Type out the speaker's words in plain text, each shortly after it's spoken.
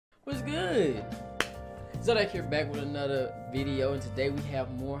What's good? Zodac here, back with another video, and today we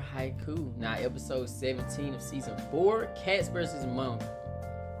have more haiku. Now, episode 17 of season 4, Cats versus Monkeys.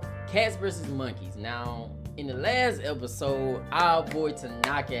 Cats versus Monkeys. Now, in the last episode, our boy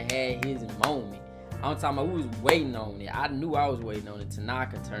Tanaka had his moment. I'm talking about, we was waiting on it. I knew I was waiting on it.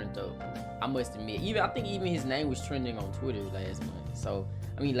 Tanaka turned up. I must admit, I think even his name was trending on Twitter last week. So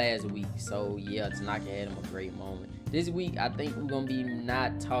yeah, Tanaka had him a great moment. This week, I think we're gonna be probably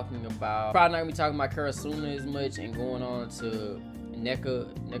not gonna be talking about Karasuna as much and going on to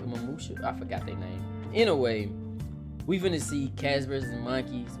Nekoma'S. I forgot their name. Anyway, we finna see Cats versus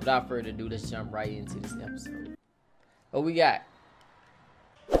Monkeys. Without further ado, let's jump right into this episode. What we got?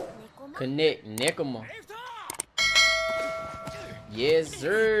 Connect Nekoma. Yes,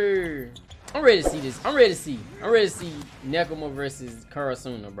 sir. I'm ready to see this. I'm ready to see Nekoma versus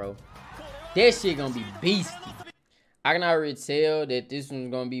Karasuna, bro. That shit gonna be beasty. I can already tell that this one's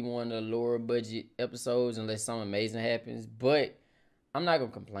gonna be one of the lower budget episodes unless something amazing happens. But I'm not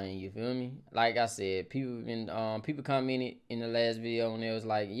gonna complain. You feel me? Like I said, people commented in the last video and it was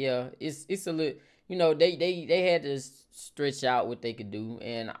like, yeah, it's a little. You know, they had to stretch out what they could do,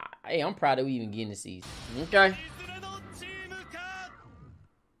 and hey, I'm proud of we even getting the season. Okay.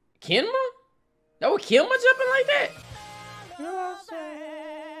 Kenma? That was Kenma jumping like that?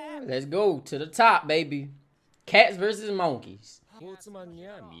 Let's go to the top, baby. Cats versus Monkeys.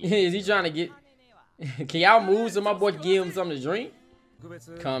 Is he trying to get... Can y'all move so my boy can give him something to drink?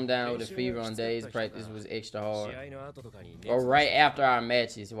 Calm down with the fever on days. Practice was extra hard. Or right after our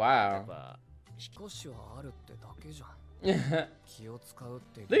matches. Wow. Look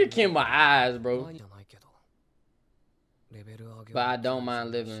at Kenma's eyes, bro. But I don't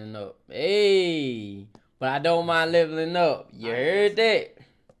mind leveling up. Hey, but I don't mind leveling up. You heard that?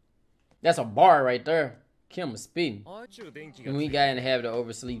 That's a bar right there. Kenma's spitting. And we got in the habit of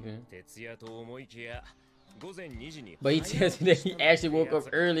oversleeping. But he tells me that he actually woke up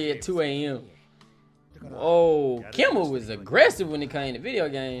early at 2 a.m. Whoa, Kenma was aggressive when it came to video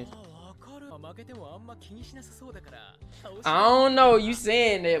games. I don't know you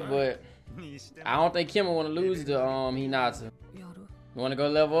saying that, but I don't think Kenma want to lose to Hinata. You want to go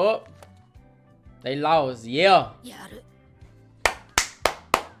level up? They lost, yeah.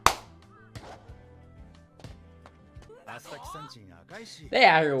 They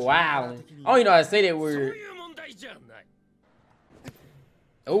out here wilding. I don't even know how to say that word.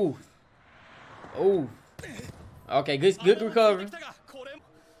 Ooh. Ooh. Okay, good recovery.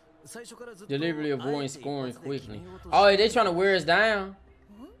 Deliberately avoiding scoring quickly. Oh, they trying to wear us down?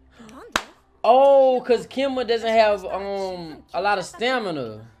 Oh, because Kenma doesn't have a lot of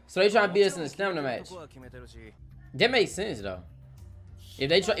stamina. So they trying to beat us in a stamina match. That makes sense though. If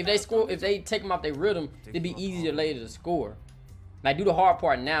they take them off their rhythm, it'd be easier later to score. Like, do the hard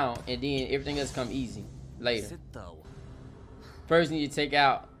part now, and then everything else come easy later. First, you need to take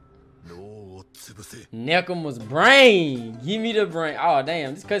out Nekoma'S brain. Give me the brain. Oh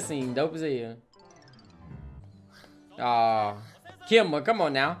damn, this cutscene dope as hell. Aw, Kenma, come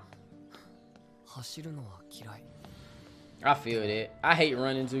on now. I feel that. I hate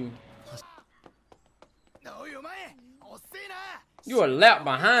running too. You a lap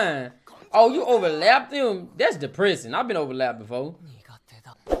behind. Oh, you overlapped him? That's depressing. I've been overlapped before.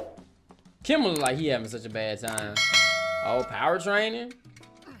 Kenma look like he having such a bad time. Oh, power training?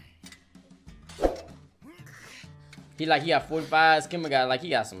 He got 45s. Kenma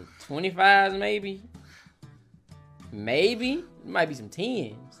got some 25s maybe. Maybe. It might be some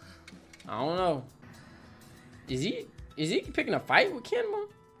 10s. I don't know. Is he picking a fight with Kenma?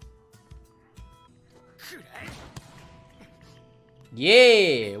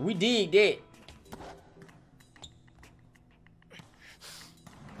 Yeah, we dig that.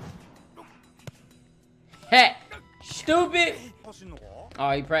 Ha! Stupid!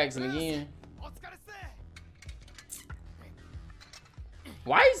 Oh, he practicing again.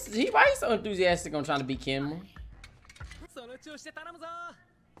 Why is he so enthusiastic on trying to beat Kenma?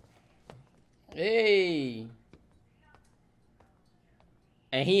 Hey.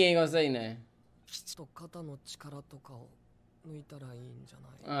 And he ain't gonna say nothing.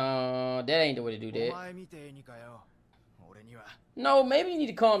 That ain't the way to do that. No, maybe you need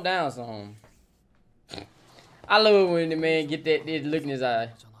to calm down some. I love it when the man get that look in his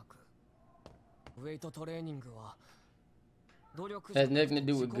eye. Has nothing to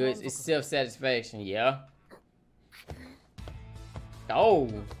do with goods. It's self-satisfaction. Yeah.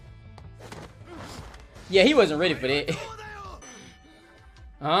 Oh. Yeah, he wasn't ready for that.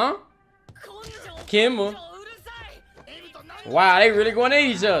 Huh? Kenma. Wow, they really going at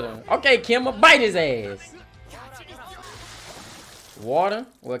each other. Okay, Kenma, bite his ass. Water?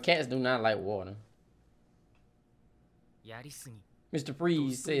 Well, cats do not like water. Mr.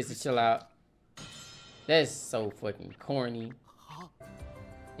 Freeze says to chill out. That's so fucking corny.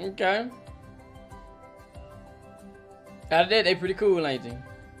 Okay. Out of that, they pretty cool, ain't they?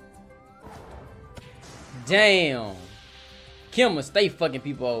 Damn. Kenma, stay fucking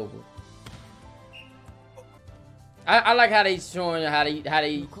people over. I like how they showing how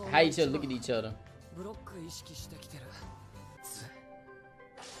each other look at each other.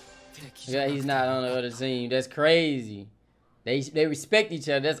 Yeah, he's not on the other team. That's crazy. They respect each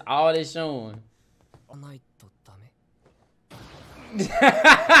other. That's all they're showing.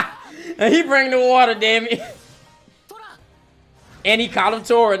 And he bring the water, damn it. And he called him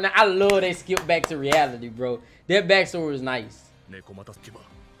Tora. Now I love they skip back to reality, bro. That backstory is nice.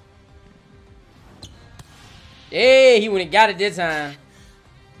 Hey, he went and got it this time.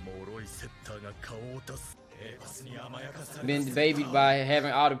 Been debated by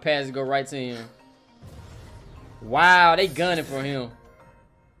having all the passes go right to him. Wow, they gunning for him.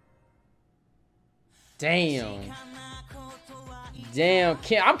 Damn. Damn,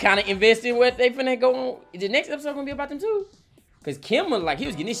 I'm kind of invested in what they finna go on. Is the next episode gonna be about them too? Cause Kenma, like, he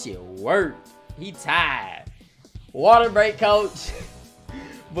was getting this shit worked. He tired. Water break, coach.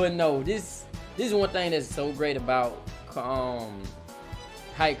 But no, this is one thing that's so great about Haikyu.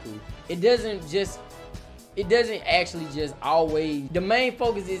 It doesn't actually just always, the main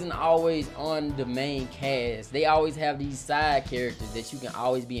focus isn't always on the main cast. They always have these side characters that you can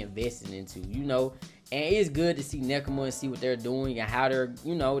always be invested into, you know. And it's good to see Nekoma and see what they're doing and how they're,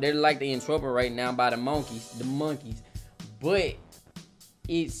 you know, they're like they're in trouble right now by the monkeys. But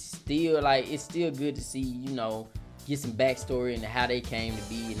it's still good to see, you know, get some backstory into how they came to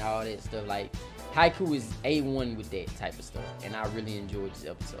be and all that stuff. Like, Haikyu is A1 with that type of stuff, and I really enjoyed this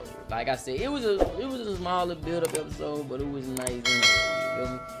episode. Like I said, it was a smaller build-up episode, but it was nice. You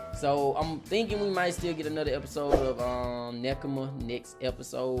feel me? So I'm thinking we might still get another episode of Nekoma next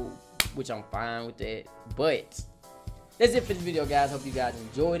episode, which I'm fine with that. But that's it for this video, guys. Hope you guys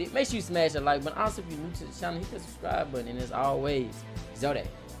enjoyed it. Make sure you smash the like button. Also, if you're new to the channel, hit the subscribe button. And as always, Zodac,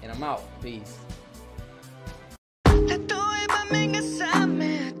 and I'm out. Peace.